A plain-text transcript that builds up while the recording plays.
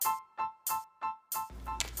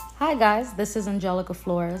Hi guys, this is Angelica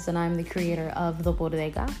Flores and I'm the creator of the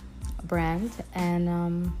Bodega brand,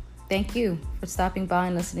 and thank you for stopping by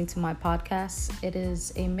and listening to my podcast. It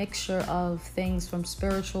is a mixture of things from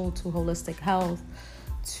spiritual to holistic health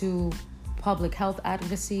to public health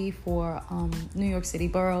advocacy for New York City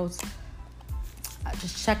boroughs.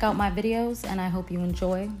 Just check out my videos and I hope you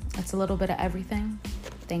enjoy. It's a little bit of everything.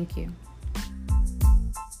 Thank you.